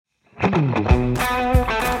From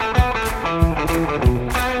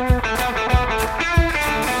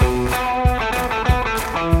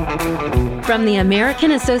the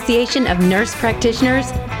American Association of Nurse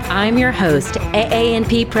Practitioners, I'm your host,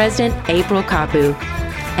 AANP President April Kapu,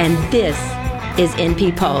 and this is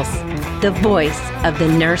NP Pulse, the voice of the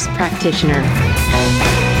nurse practitioner.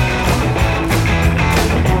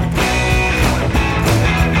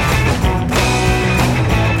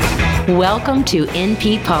 Welcome to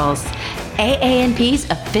NP Pulse, AANP's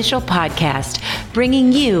official podcast,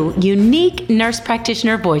 bringing you unique nurse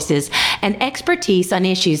practitioner voices and expertise on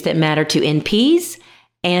issues that matter to NPs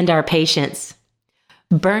and our patients.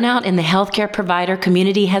 Burnout in the healthcare provider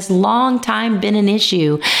community has long time been an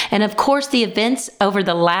issue, and of course the events over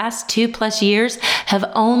the last 2+ years have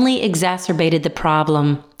only exacerbated the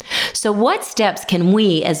problem. So what steps can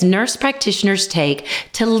we as nurse practitioners take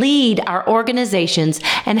to lead our organizations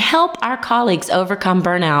and help our colleagues overcome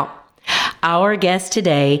burnout? Our guest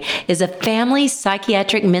today is a family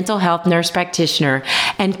psychiatric mental health nurse practitioner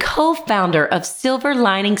and co-founder of Silver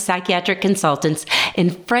Lining Psychiatric Consultants in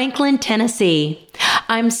Franklin, Tennessee.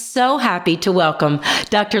 I'm so happy to welcome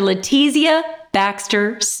Dr. Letizia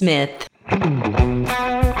Baxter Smith.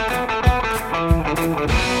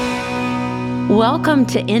 Welcome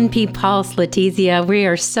to NP Pulse, Letizia. We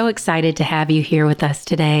are so excited to have you here with us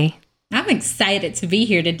today. I'm excited to be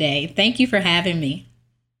here today. Thank you for having me.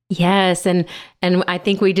 Yes, and I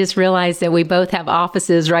think we just realized that we both have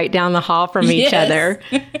offices right down the hall from each other.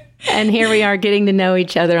 And here we are getting to know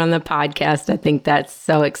each other on the podcast. I think that's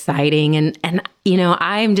so exciting. And you know,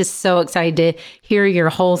 I'm just so excited to hear your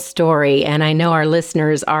whole story. And I know our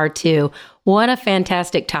listeners are too. What a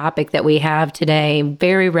fantastic topic that we have today.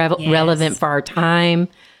 Very relevant for our time.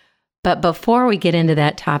 But before we get into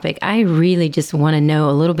that topic, I really just want to know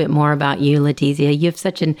a little bit more about you, Letizia. You have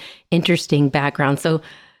such an interesting background. So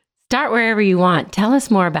start wherever you want. Tell us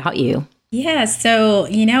more about you. Yeah. So,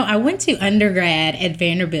 I went to undergrad at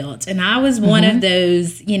Vanderbilt, and I was one of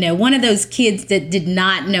those kids that did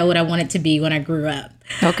not know what I wanted to be when I grew up.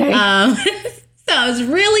 Okay. So I was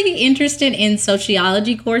really interested in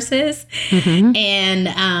sociology courses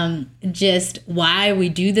and just why we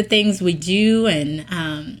do the things we do and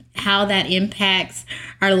how that impacts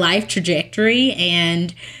our life trajectory.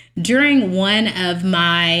 And during one of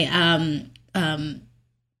my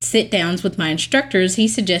sit downs with my instructors, he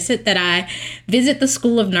suggested that I visit the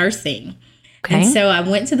School of Nursing. Okay. And so I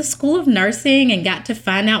went to the School of Nursing and got to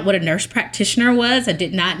find out what a nurse practitioner was. I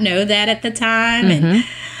did not know that at the time. And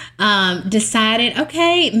decided,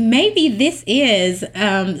 okay, maybe this is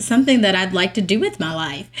something that I'd like to do with my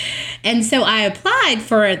life. And so I applied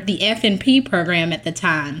for the FNP program at the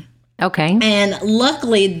time. Okay. And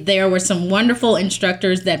luckily, there were some wonderful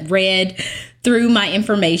instructors that read through my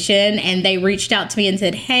information, and they reached out to me and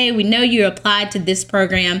said, hey, we know you applied to this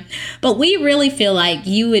program, but we really feel like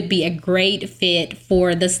you would be a great fit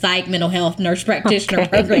for the psych mental health nurse practitioner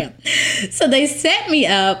program. So they set me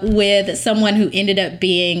up with someone who ended up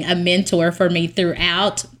being a mentor for me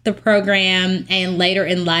throughout the program and later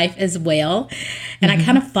in life as well. And I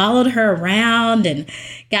kind of followed her around and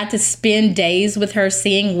got to spend days with her,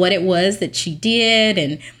 seeing what it was that she did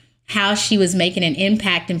and how she was making an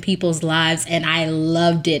impact in people's lives. And I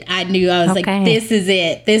loved it. I knew I was like, this is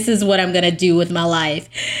it. This is what I'm going to do with my life.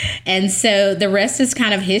 And so the rest is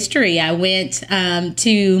kind of history. I went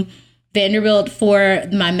to Vanderbilt for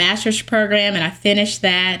my master's program, and I finished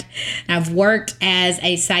that. I've worked as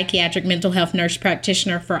a psychiatric mental health nurse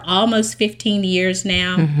practitioner for almost 15 years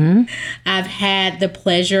now. I've had the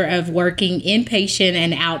pleasure of working inpatient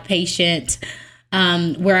and outpatient,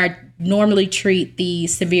 where I normally treat the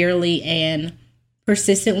severely and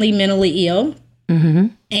persistently mentally ill.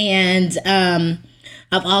 And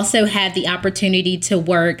I've also had the opportunity to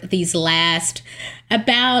work these last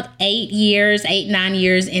about 9 years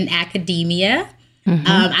in academia.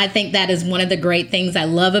 I think that is one of the great things I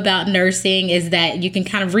love about nursing, is that you can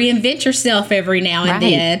kind of reinvent yourself every now and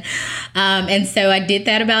then. And so I did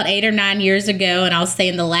that about 8 or 9 years ago. And I'll say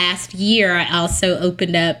in the last year, I also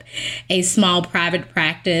opened up a small private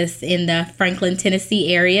practice in the Franklin,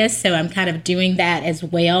 Tennessee area. So I'm kind of doing that as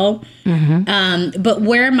well. But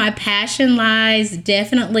where my passion lies,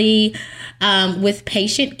 definitely with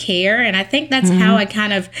patient care. And I think that's how I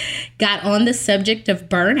kind of got on the subject of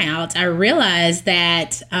burnout. I realized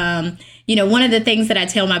that, one of the things that I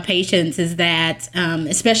tell my patients is that,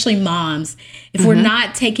 especially moms, if we're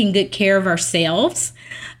not taking good care of ourselves,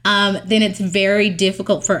 then it's very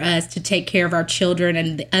difficult for us to take care of our children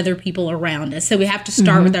and the other people around us. So we have to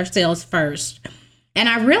start with ourselves first. And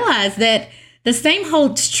I realized that the same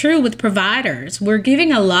holds true with providers. We're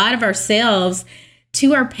giving a lot of ourselves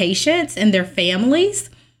to our patients and their families.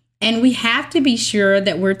 And we have to be sure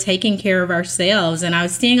that we're taking care of ourselves. And I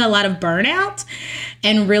was seeing a lot of burnout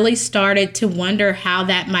and really started to wonder how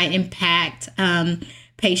that might impact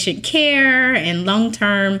patient care and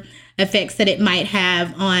long-term effects that it might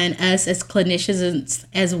have on us as clinicians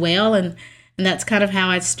as well. And that's kind of how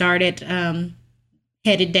I started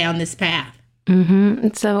headed down this path. Mm-hmm.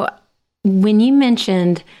 So when you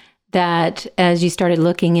mentioned that as you started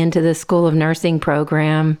looking into the School of Nursing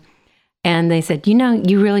program, and they said,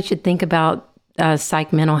 you really should think about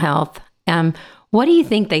psych mental health. What do you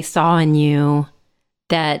think they saw in you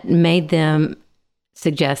that made them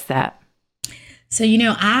suggest that? So,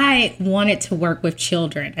 I wanted to work with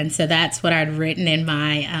children. And so that's what I'd written in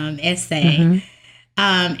my essay. Mm-hmm.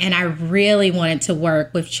 And I really wanted to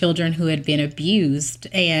work with children who had been abused.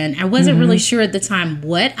 And I wasn't really sure at the time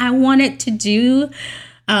what I wanted to do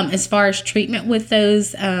as far as treatment with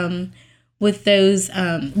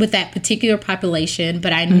that particular population,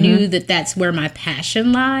 but I knew that that's where my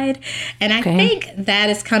passion lied. And I think that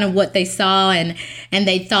is kind of what they saw, and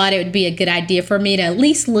they thought it would be a good idea for me to at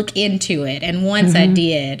least look into it. And once I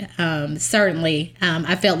did, certainly,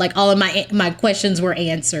 I felt like all of my questions were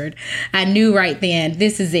answered. I knew right then,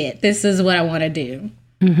 this is it. This is what I want to do.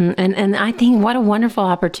 Mm-hmm. And I think what a wonderful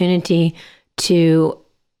opportunity to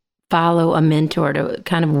follow a mentor, to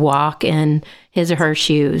kind of walk in his or her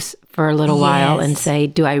shoes for a little while and say,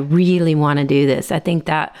 do I really want to do this? I think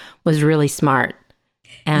that was really smart.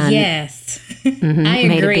 And yes, I agree.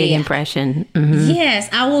 Made a big impression. Mm-hmm. Yes,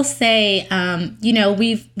 I will say,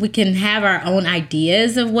 we can have our own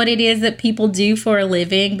ideas of what it is that people do for a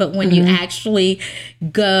living, but when you actually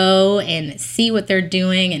go and see what they're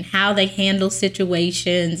doing and how they handle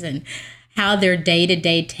situations and how their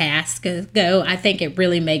day-to-day tasks go, I think it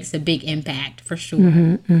really makes a big impact for sure.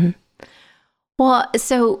 Mm-hmm, mm-hmm. Well,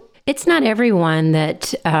 so it's not everyone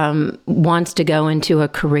that wants to go into a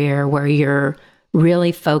career where you're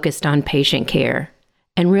really focused on patient care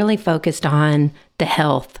and really focused on the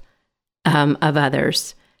health of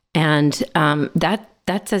others. And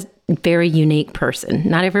that's a very unique person.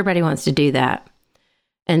 Not everybody wants to do that.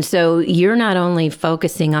 And so you're not only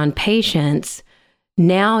focusing on patients,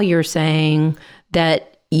 now you're saying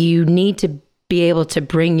that you need to be able to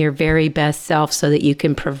bring your very best self so that you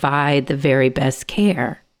can provide the very best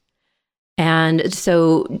care. And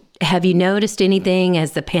so have you noticed anything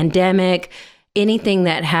as the pandemic, anything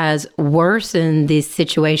that has worsened the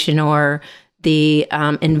situation or the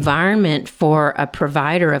environment for a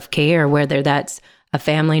provider of care, whether that's a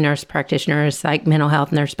family nurse practitioner, a psych mental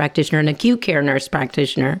health nurse practitioner, an acute care nurse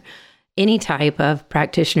practitioner, any type of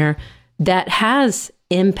practitioner, that has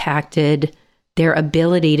impacted their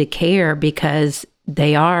ability to care because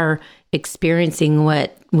they are experiencing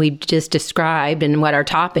what we just described and what our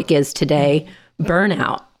topic is today,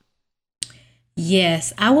 burnout?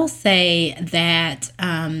 Yes, I will say that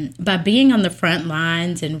by being on the front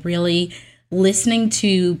lines and really listening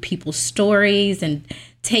to people's stories and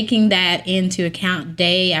taking that into account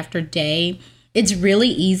day after day, it's really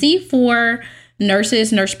easy for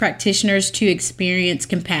nurse practitioners to experience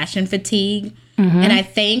compassion fatigue. And I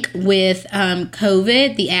think with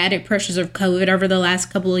COVID, the added pressures of COVID over the last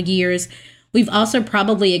couple of years, we've also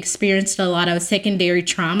probably experienced a lot of secondary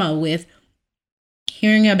trauma with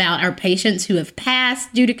hearing about our patients who have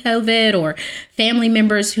passed due to COVID or family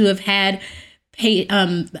members who have had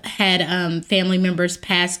family members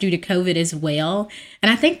pass due to COVID as well.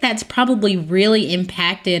 And I think that's probably really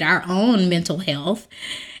impacted our own mental health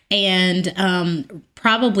and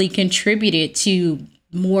probably contributed to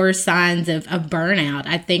more signs of burnout.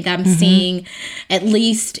 I think I'm seeing, at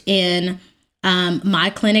least in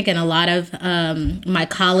my clinic and a lot of my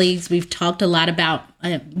colleagues, we've talked a lot about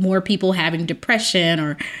more people having depression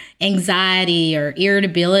or anxiety or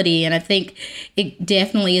irritability. And I think it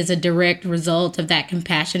definitely is a direct result of that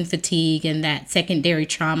compassion fatigue and that secondary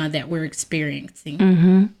trauma that we're experiencing.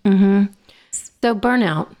 So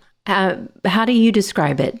burnout, how do you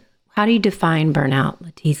describe it? How do you define burnout,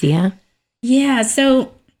 Leticia? Yeah,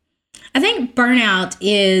 so I think burnout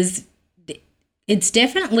it's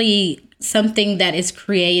definitely something that is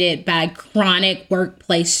created by chronic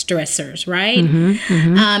workplace stressors, right?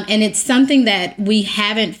 And it's something that we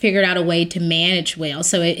haven't figured out a way to manage well.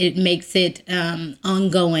 So it makes it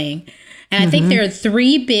ongoing. And I think there are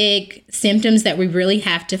three big symptoms that we really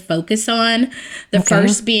have to focus on. The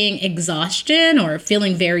first being exhaustion or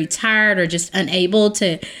feeling very tired or just unable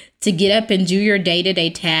to get up and do your day-to-day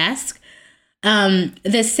task.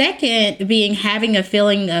 The second being having a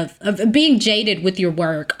feeling of being jaded with your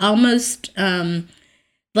work, almost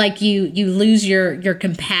like you lose your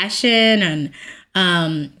compassion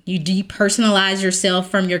You depersonalize yourself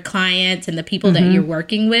from your clients and the people that you're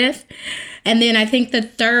working with. And then I think the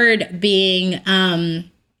third being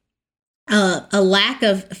a lack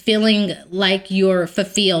of feeling like you're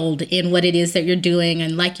fulfilled in what it is that you're doing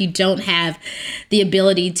and like you don't have the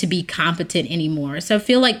ability to be competent anymore. So I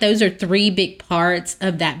feel like those are three big parts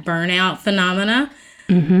of that burnout phenomena.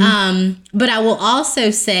 But I will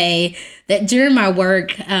also say that during my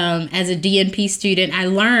work as a DNP student, I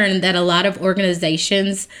learned that a lot of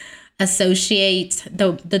organizations associate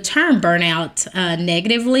the term burnout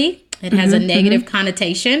negatively. It has a negative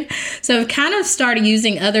connotation. So I've kind of started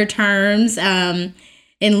using other terms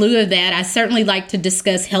in lieu of that. I certainly like to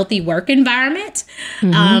discuss healthy work environment.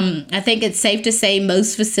 I think it's safe to say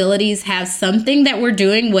most facilities have something that we're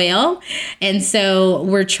doing well. And so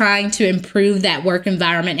we're trying to improve that work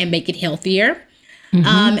environment and make it healthier.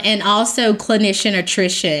 And also clinician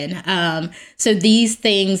attrition. So these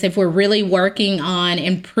things, if we're really working on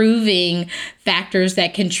improving factors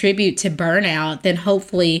that contribute to burnout, then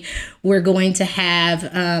hopefully we're going to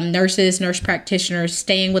have nurses, nurse practitioners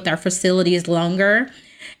staying with our facilities longer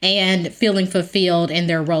and feeling fulfilled in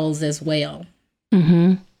their roles as well.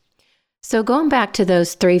 So going back to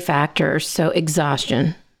those three factors, so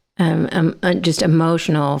exhaustion, just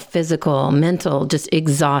emotional, physical, mental, just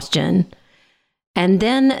exhaustion. And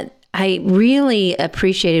then I really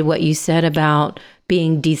appreciated what you said about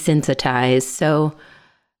being desensitized. So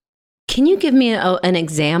can you give me an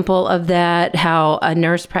example of that, how a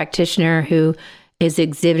nurse practitioner who is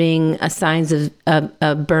exhibiting signs of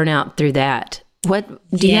burnout through that?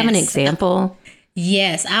 Do you have an example?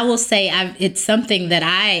 Yes, I will say it's something that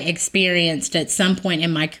I experienced at some point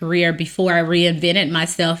in my career before I reinvented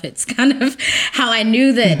myself. It's kind of how I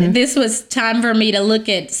knew that this was time for me to look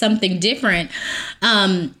at something different.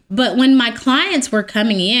 But when my clients were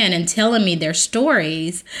coming in and telling me their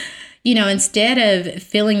stories, instead of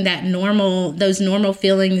feeling those normal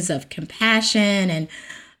feelings of compassion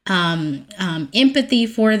and empathy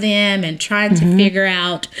for them and trying to figure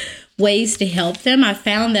out ways to help them, I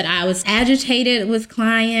found that I was agitated with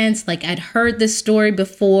clients. Like I'd heard this story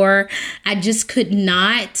before. I just could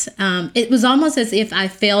not. It was almost as if I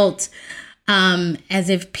felt as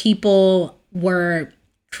if people were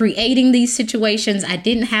creating these situations. I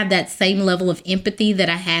didn't have that same level of empathy that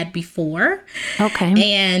I had before. Okay.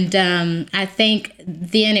 And I think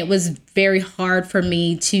then it was very hard for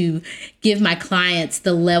me to give my clients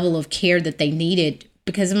the level of care that they needed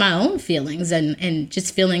because of my own feelings and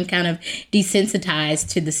just feeling kind of desensitized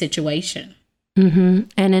to the situation.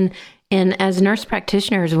 And as nurse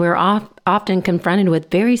practitioners, we're often confronted with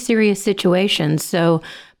very serious situations. So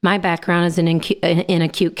my background is in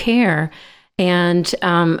acute care. And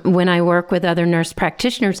when I work with other nurse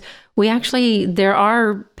practitioners, there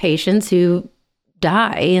are patients who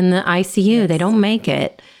die in the ICU. Yes. They don't make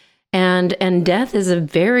it. And death is a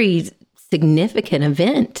very significant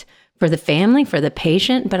event for the family, for the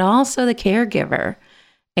patient, but also the caregiver.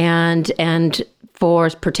 And for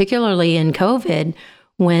particularly in COVID,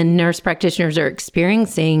 when nurse practitioners are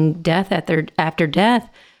experiencing death after death,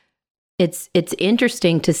 it's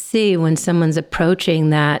interesting to see when someone's approaching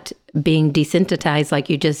that being desensitized, like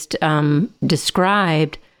you just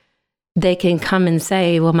described, they can come and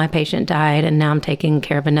say, well, my patient died and now I'm taking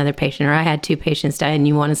care of another patient, or I had two patients die, and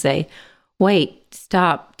you want to say, wait,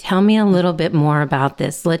 stop, tell me a little bit more about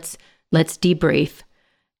this. Let's debrief.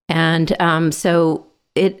 And so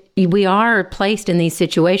we are placed in these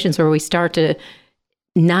situations where we start to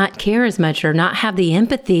not care as much or not have the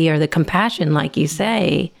empathy or the compassion, like you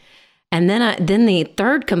say. And then the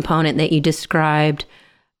third component that you described,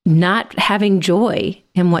 not having joy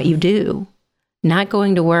in what you do, not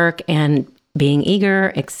going to work and being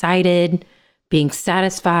eager, excited, being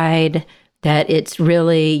satisfied that it's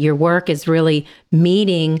really, your work is really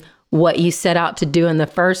meeting what you set out to do in the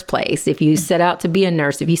first place. If you set out to be a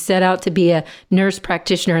nurse, if you set out to be a nurse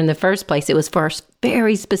practitioner in the first place, it was for a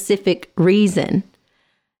very specific reason.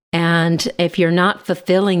 And if you're not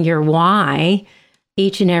fulfilling your why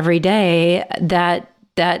each and every day,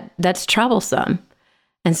 that's troublesome.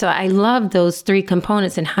 And so I love those three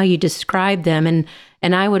components and how you describe them.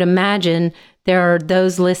 And I would imagine there are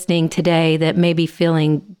those listening today that may be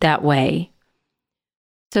feeling that way.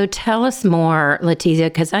 So tell us more, Letizia,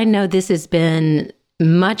 because I know this has been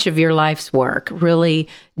much of your life's work, really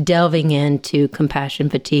delving into compassion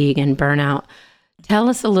fatigue and burnout. Tell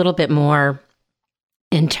us a little bit more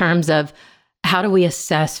in terms of how do we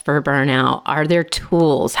assess for burnout? Are there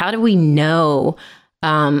tools? How do we know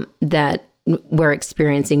that we're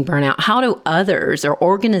experiencing burnout? How do others or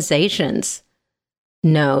organizations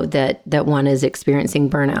know that one is experiencing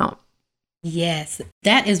burnout? Yes,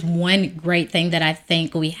 that is one great thing that I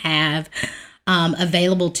think we have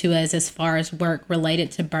available to us as far as work related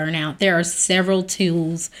to burnout. There are several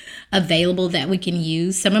tools available that we can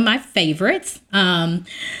use. Some of my favorites, the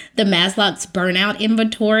Maslow's Burnout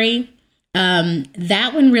Inventory.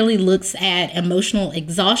 That one really looks at emotional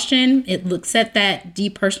exhaustion. It looks at that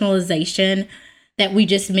depersonalization that we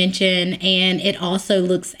just mentioned, and it also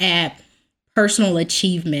looks at personal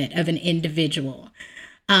achievement of an individual.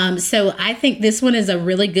 So I think this one is a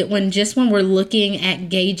really good one, just when we're looking at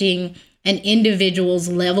gauging an individual's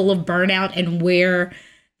level of burnout and where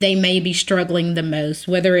they may be struggling the most,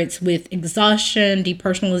 whether it's with exhaustion,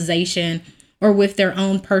 depersonalization, or with their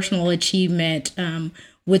own personal achievement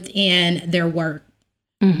within their work.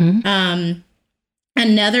 Mm-hmm.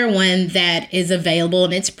 Another one that is available,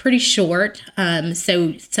 and it's pretty short,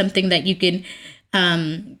 so something that you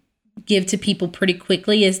can give to people pretty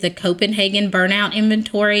quickly, is the Copenhagen Burnout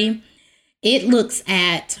Inventory. It looks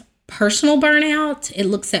at personal burnout, it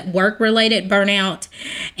looks at work-related burnout,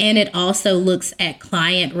 and it also looks at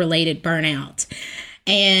client-related burnout.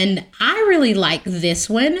 And I really like this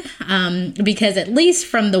one because, at least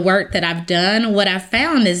from the work that I've done, what I've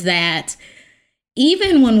found is that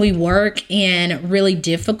even when we work in really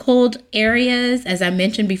difficult areas, as I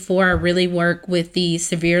mentioned before, I really work with the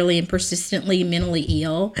severely and persistently mentally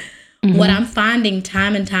ill. Mm-hmm. What I'm finding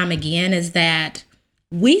time and time again is that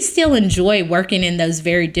we still enjoy working in those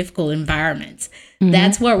very difficult environments. Mm-hmm.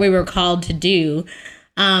 That's what we were called to do.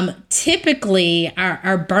 Typically,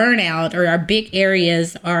 our burnout or our big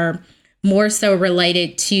areas are more so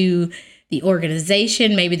related to the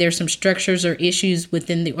organization. Maybe there's some structures or issues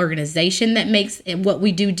within the organization that makes what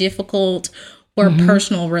we do difficult, or mm-hmm.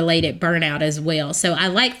 personal related burnout as well. So I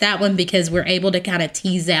like that one because we're able to kind of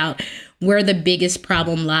tease out where the biggest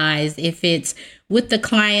problem lies. If it's with the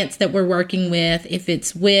clients that we're working with, if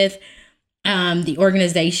it's with the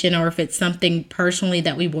organization, or if it's something personally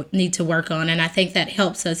that we need to work on. And I think that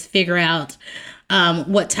helps us figure out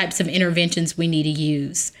what types of interventions we need to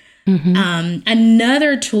use. Mm-hmm.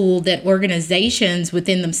 Another tool that organizations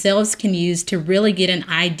within themselves can use to really get an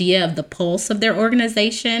idea of the pulse of their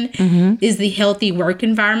organization mm-hmm. is the Healthy Work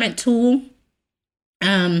Environment tool.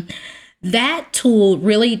 That tool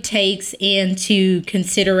really takes into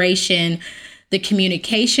consideration the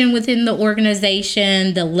communication within the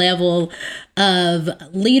organization, the level of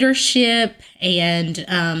leadership,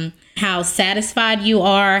 and how satisfied you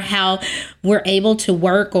are, how we're able to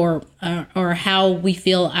work, or how we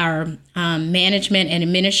feel our management and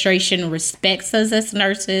administration respects us as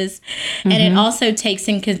nurses. Mm-hmm. And it also takes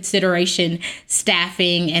in consideration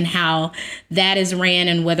staffing and how that is ran,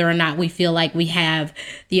 and whether or not we feel like we have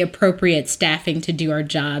the appropriate staffing to do our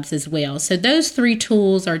jobs as well. So those three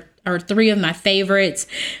tools are three of my favorites.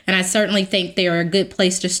 And I certainly think they're a good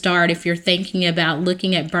place to start if you're thinking about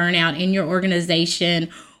looking at burnout in your organization,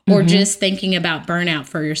 or mm-hmm. just thinking about burnout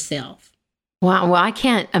for yourself. Wow. Well, I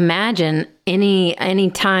can't imagine any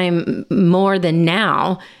time more than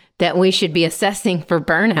now that we should be assessing for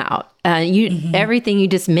burnout. Mm-hmm. Everything you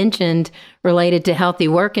just mentioned related to healthy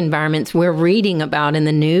work environments, we're reading about in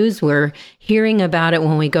the news. We're hearing about it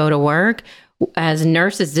when we go to work. As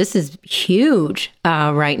nurses, this is huge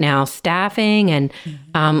right now. Staffing and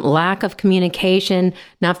mm-hmm. Lack of communication,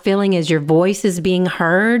 not feeling as your voice is being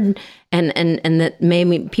heard, and that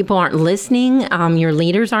maybe people aren't listening. Your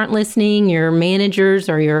leaders aren't listening. Your managers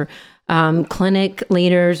or your clinic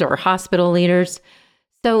leaders or hospital leaders.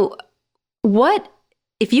 So, what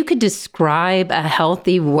if you could describe a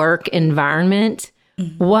healthy work environment?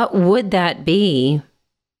 Mm-hmm. What would that be?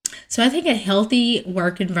 So, I think a healthy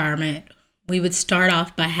work environment, we would start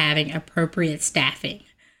off by having appropriate staffing.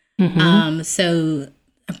 Mm-hmm. So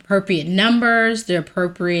appropriate numbers, the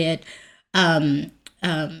appropriate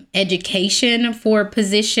education for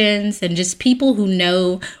positions, and just people who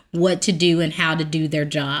know what to do and how to do their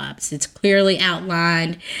jobs. It's clearly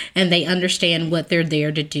outlined and they understand what they're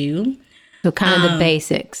there to do. So kind of the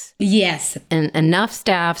basics. Yes. And enough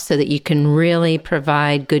staff so that you can really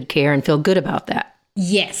provide good care and feel good about that.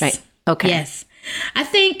 Yes. Right. Okay. Yes. I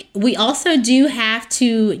think we also do have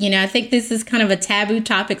to, I think this is kind of a taboo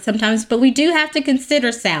topic sometimes, but we do have to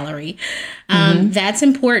consider salary. Mm-hmm. That's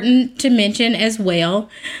important to mention as well.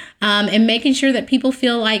 And making sure that people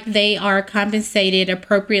feel like they are compensated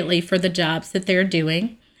appropriately for the jobs that they're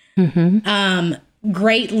doing. Mm-hmm.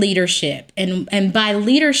 Great leadership. And by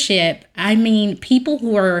leadership, I mean people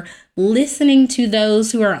who are listening to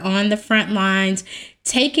those who are on the front lines,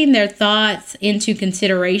 taking their thoughts into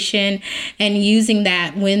consideration and using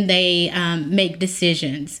that when they make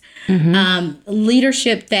decisions. Mm-hmm.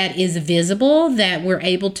 Leadership that is visible, that we're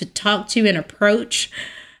able to talk to and approach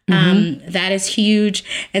That is huge.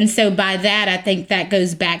 And so by that, I think that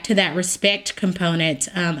goes back to that respect component,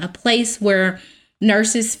 a place where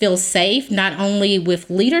nurses feel safe, not only with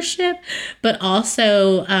leadership, but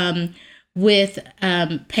also with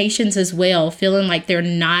patients as well, feeling like they're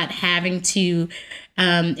not having to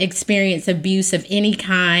experience abuse of any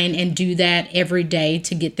kind and do that every day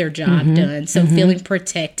to get their job done. So feeling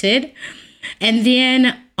protected. And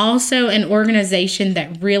then also an organization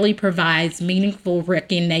that really provides meaningful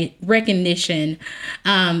recognition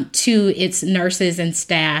to its nurses and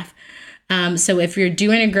staff. So if you're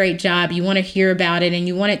doing a great job, you want to hear about it and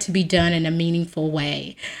you want it to be done in a meaningful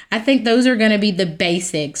way. I think those are going to be the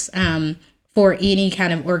basics for any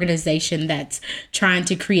kind of organization that's trying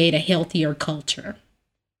to create a healthier culture.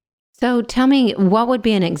 So tell me, what would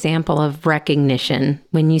be an example of recognition?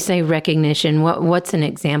 When you say recognition, what's an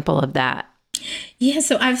example of that? Yeah,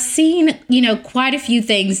 so I've seen, quite a few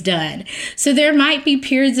things done. So there might be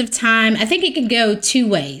periods of time, I think it can go two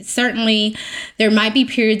ways. Certainly, there might be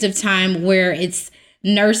periods of time where it's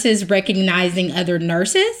nurses recognizing other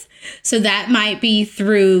nurses. So that might be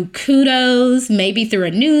through kudos, maybe through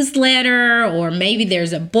a newsletter, or maybe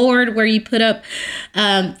there's a board where you put up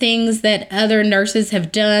things that other nurses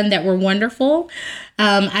have done that were wonderful.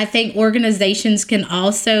 I think organizations can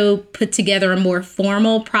also put together a more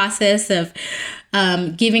formal process of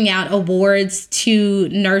giving out awards to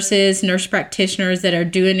nurses, nurse practitioners that are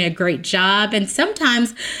doing a great job. And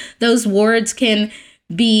sometimes those awards can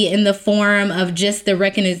be in the form of just the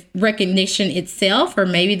recognition itself, or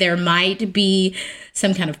maybe there might be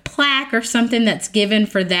some kind of plaque or something that's given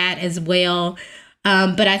for that as well.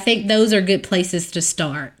 But I think those are good places to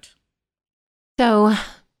start. So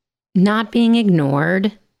not being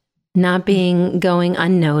ignored, not going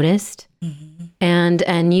unnoticed,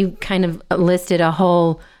 and you kind of listed a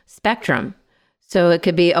whole spectrum. So it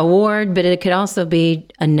could be award, but it could also be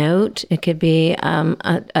a note. It could be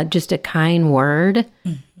just a kind word,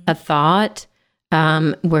 a thought,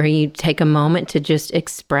 where you take a moment to just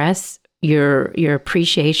express your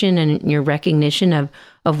appreciation and your recognition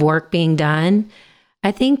of work being done.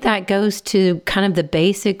 I think that goes to kind of the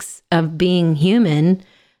basics of being human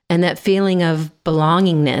and that feeling of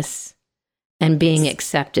belongingness and being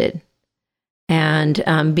accepted and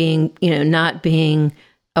being, not being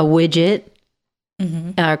a widget,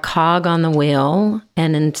 a cog on the wheel.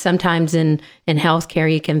 And sometimes in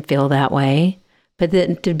healthcare, you can feel that way, but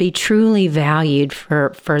that to be truly valued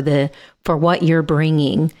for what you're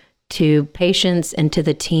bringing to patients and to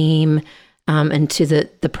the team and to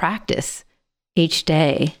the practice each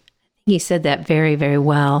day. You said that very, very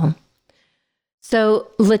well. So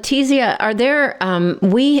Letizia, are there,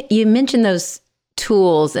 you mentioned those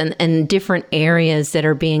tools and different areas that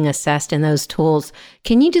are being assessed in those tools.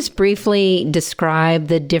 Can you just briefly describe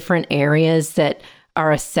the different areas that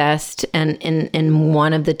are assessed and in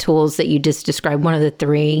one of the tools that you just described, one of the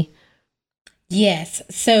three? Yes.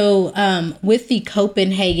 So with the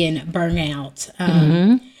Copenhagen burnout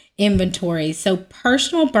inventory, so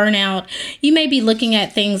personal burnout, you may be looking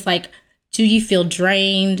at things like, do you feel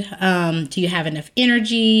drained? Do you have enough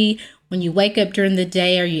energy? When you wake up during the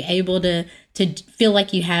day, are you able to feel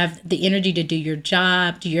like you have the energy to do your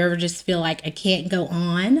job? Do you ever just feel like I can't go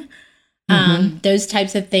on? Those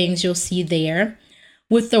types of things you'll see there.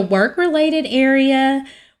 With the work-related area,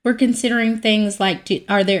 we're considering things like,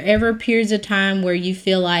 are there ever periods of time where you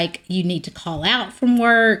feel like you need to call out from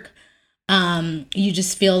work? You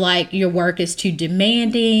just feel like your work is too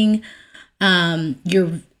demanding.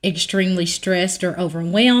 You're extremely stressed or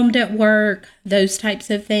overwhelmed at work, those types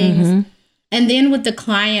of things. And then with the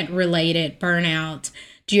client-related burnout,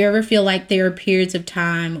 do you ever feel like there are periods of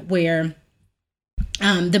time where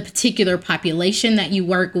the particular population that you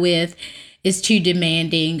work with is too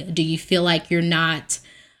demanding? Do you feel like you're not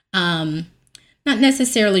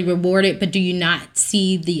necessarily rewarded, but do you not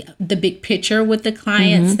see the big picture with the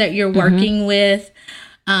clients that you're working with?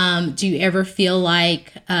 Do you ever feel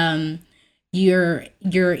like you're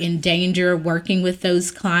in danger working with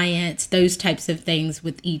those clients? Those types of things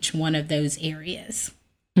with each one of those areas.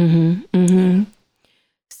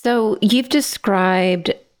 So you've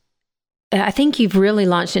described, I think you've really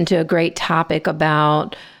launched into a great topic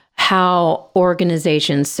about how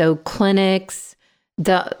organizations, so clinics,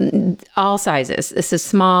 all sizes, this is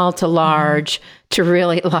small to large to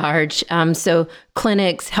really large. So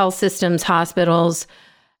clinics, health systems, hospitals,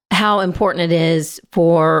 how important it is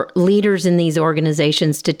for leaders in these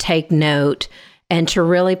organizations to take note and to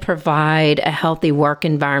really provide a healthy work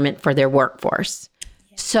environment for their workforce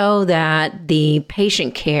so that the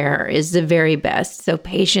patient care is the very best. So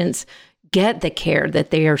patients get the care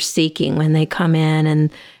that they are seeking when they come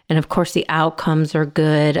in and of course the outcomes are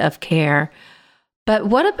good of care. But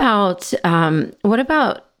what about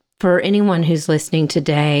for anyone who's listening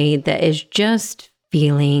today that is just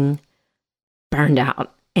feeling burned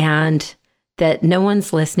out and that no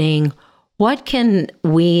one's listening? What can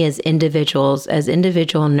we as individuals, as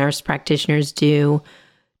individual nurse practitioners do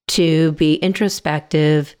to be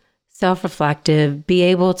introspective, self-reflective, be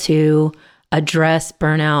able to address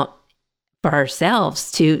burnout for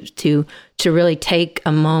ourselves, to really take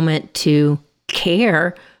a moment to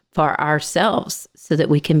care for ourselves so that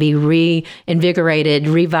we can be reinvigorated,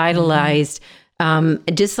 revitalized.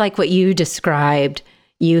 Just like what you described,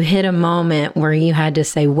 you hit a moment where you had to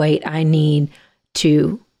say, wait, I need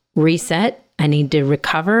to reset, I need to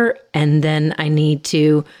recover, and then I need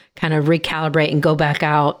to kind of recalibrate and go back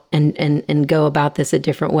out and go about this a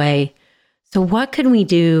different way. So what can we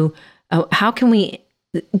do? How can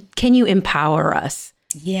you empower us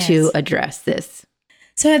to address this?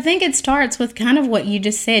 So I think it starts with kind of what you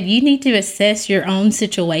just said. You need to assess your own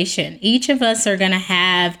situation. Each of us are going to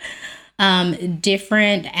have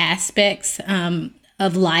different aspects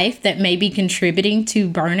of life that may be contributing to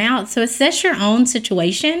burnout. So assess your own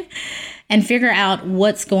situation and figure out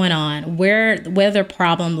what's going on, where the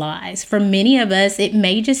problem lies. For many of us, it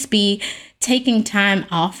may just be taking time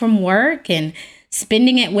off from work and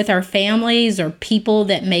spending it with our families or people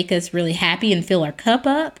that make us really happy and fill our cup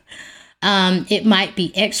up. It might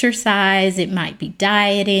be exercise, it might be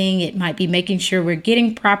dieting, it might be making sure we're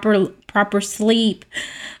getting proper sleep.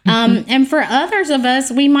 And for others of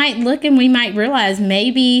us, we might look and we might realize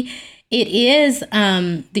maybe it is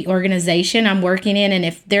the organization I'm working in, and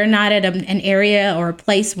if they're not at an area or a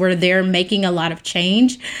place where they're making a lot of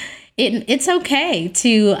change, it's okay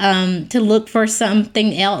to look for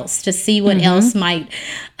something else, to see what else might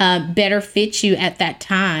better fit you at that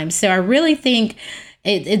time. So I really think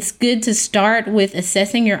it's good to start with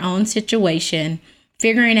assessing your own situation,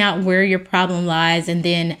 figuring out where your problem lies, and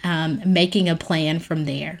then making a plan from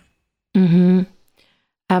there. Mm-hmm.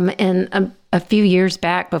 And a few years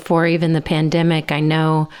back, before even the pandemic, I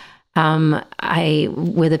know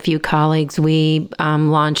with a few colleagues, we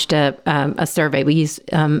launched a survey. We use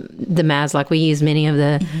the Maslach. We use many of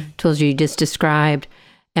the tools you just described.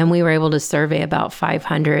 And we were able to survey about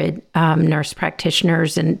 500 nurse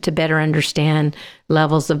practitioners and to better understand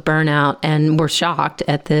levels of burnout. And we're shocked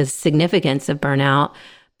at the significance of burnout.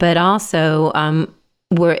 But also,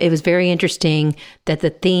 it was very interesting that the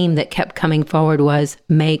theme that kept coming forward was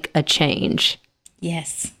make a change.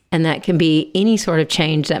 Yes. And that can be any sort of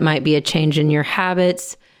change. That might be a change in your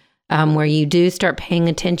habits, where you do start paying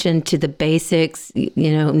attention to the basics,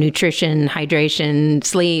 nutrition, hydration,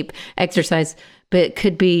 sleep, exercise. But it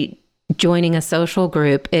could be joining a social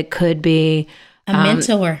group. It could be a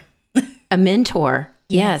mentor. A mentor,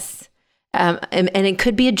 yes. And it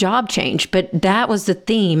could be a job change. But that was the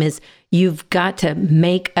theme: is you've got to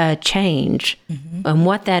make a change. And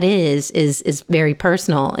what that is very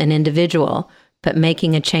personal and individual. But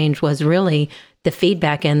making a change was really the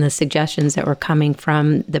feedback and the suggestions that were coming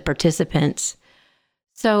from the participants.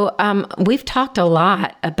 So we've talked a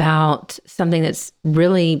lot about something that's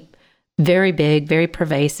really very big, very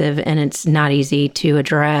pervasive, and it's not easy to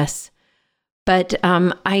address. But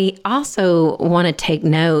I also want to take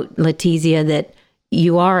note, Letizia, that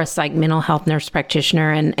you are a psych mental health nurse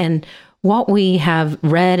practitioner, and what we have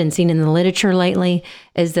read and seen in the literature lately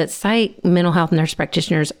is that psych mental health nurse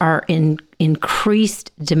practitioners are in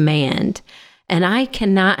increased demand. And I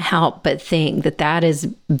cannot help but think that that is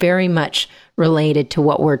very much related to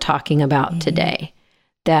what we're talking about today.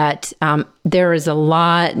 That there is a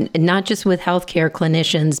lot, not just with healthcare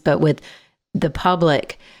clinicians, but with the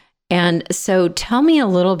public. And so tell me a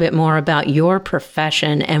little bit more about your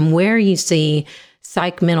profession and where you see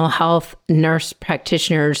psych mental health nurse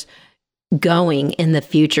practitioners going in the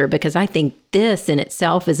future, because I think this in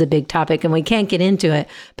itself is a big topic and we can't get into it,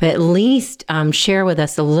 but at least share with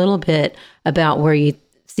us a little bit about where you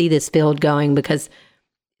see this field going, because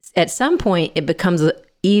at some point it becomes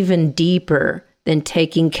even deeper than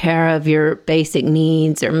taking care of your basic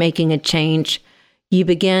needs or making a change. You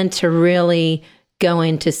begin to really go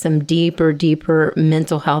into some deeper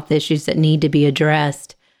mental health issues that need to be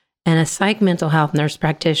addressed. And a psych mental health nurse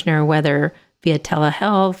practitioner, whether via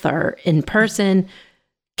telehealth or in person,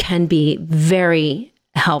 can be very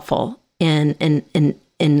helpful in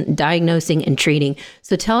diagnosing and treating.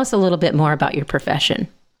 So tell us a little bit more about your profession.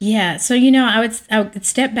 Yeah. So, I would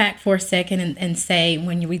step back for a second and say,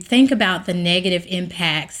 when we think about the negative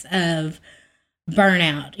impacts of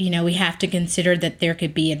burnout, we have to consider that there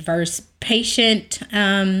could be adverse patient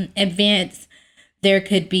events. There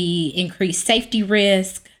could be increased safety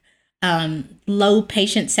risk. low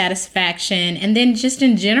patient satisfaction, and then just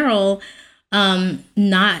in general,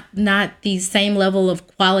 not the same level of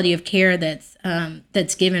quality of care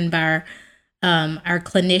that's given by our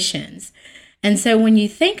clinicians. And so when you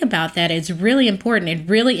think about that, it's really important. It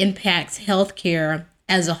really impacts healthcare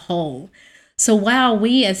as a whole. So while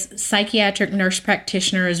we as psychiatric nurse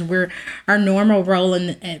practitioners, our normal role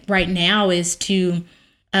right now is to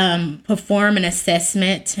perform an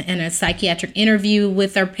assessment and a psychiatric interview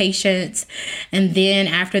with our patients. And then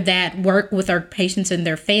after that, work with our patients and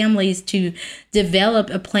their families to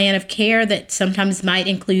develop a plan of care that sometimes might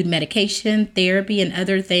include medication, therapy, and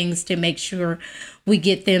other things to make sure we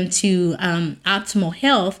get them to optimal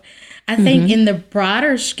health. I think in the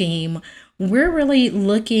broader scheme, we're really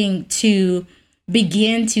looking to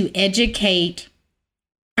begin to educate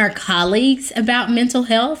our colleagues about mental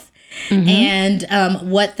health and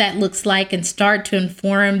what that looks like, and start to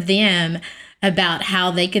inform them about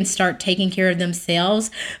how they can start taking care of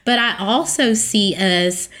themselves. But I also see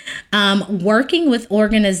us working with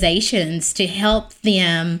organizations to help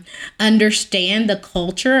them understand the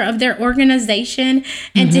culture of their organization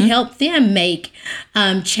and to help them make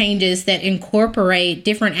changes that incorporate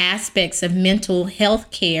different aspects of mental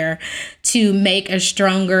health care to make a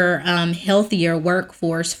stronger, healthier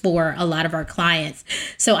workforce for a lot of our clients.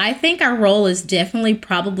 So I think our role is definitely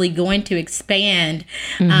probably going to expand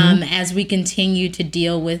as we continue to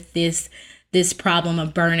deal with this problem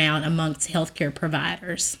of burnout amongst healthcare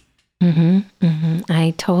providers.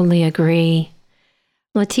 I totally agree.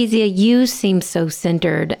 Letizia, you seem so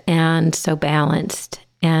centered and so balanced,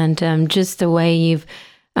 and just the way you've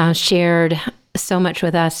shared so much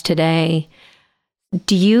with us today.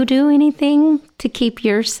 Do you do anything to keep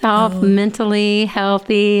yourself mentally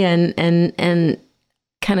healthy and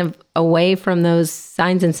kind of away from those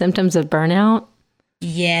signs and symptoms of burnout?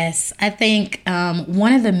 Yes, I think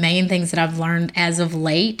one of the main things that I've learned as of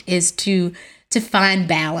late is to find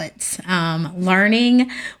balance, learning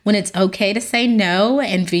when it's okay to say no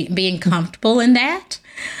and being comfortable in that.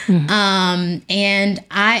 And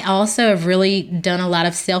I also have really done a lot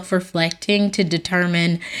of self-reflecting to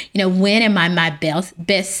determine, when am I my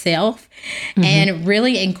best self, and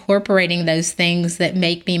really incorporating those things that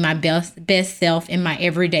make me my best self in my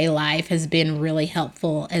everyday life has been really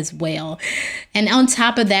helpful as well. And on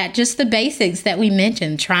top of that, just the basics that we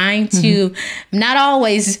mentioned, trying to, not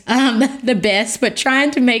always the best, but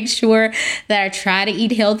trying to make sure that I try to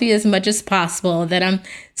eat healthy as much as possible, that I'm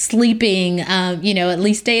sleeping, at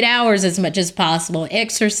least 8 hours as much as possible,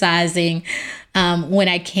 exercising when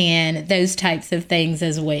I can, those types of things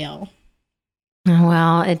as well.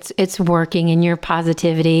 Well, it's working in your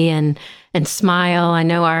positivity and smile. I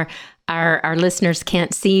know our listeners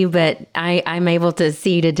can't see you, but I'm able to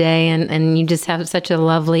see you today, and you just have such a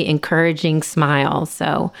lovely, encouraging smile.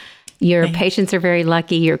 So your patients are very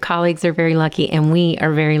lucky, your colleagues are very lucky, and we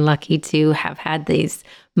are very lucky to have had these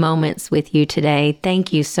moments with you today.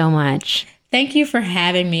 Thank you so much. Thank you for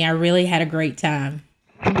having me. I really had a great time.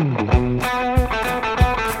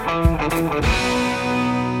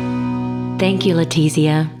 Thank you,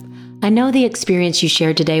 Letizia. I know the experience you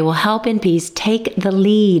shared today will help NPs take the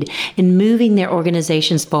lead in moving their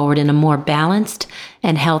organizations forward in a more balanced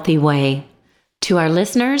and healthy way. To our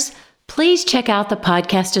listeners, please check out the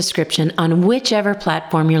podcast description on whichever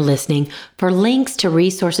platform you're listening for links to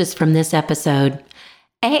resources from this episode.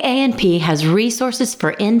 AANP has resources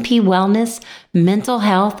for NP wellness, mental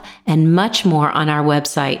health, and much more on our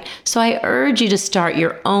website, so I urge you to start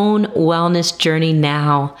your own wellness journey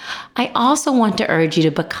now. I also want to urge you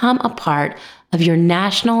to become a part of your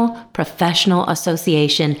National Professional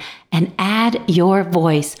Association and add your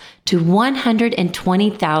voice to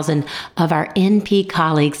 120,000 of our NP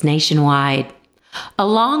colleagues nationwide.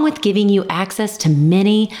 Along with giving you access to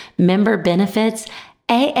many member benefits,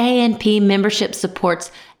 AANP membership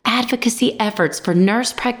supports advocacy efforts for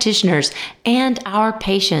nurse practitioners and our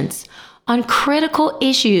patients on critical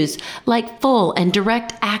issues like full and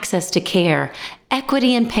direct access to care,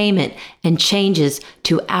 equity in payment, and changes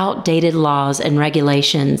to outdated laws and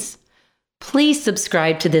regulations. Please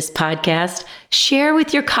subscribe to this podcast, share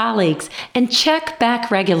with your colleagues, and check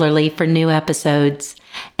back regularly for new episodes.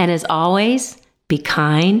 And as always, be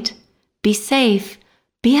kind, be safe,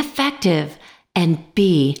 be effective, and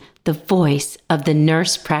be the voice of the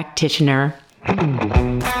nurse practitioner.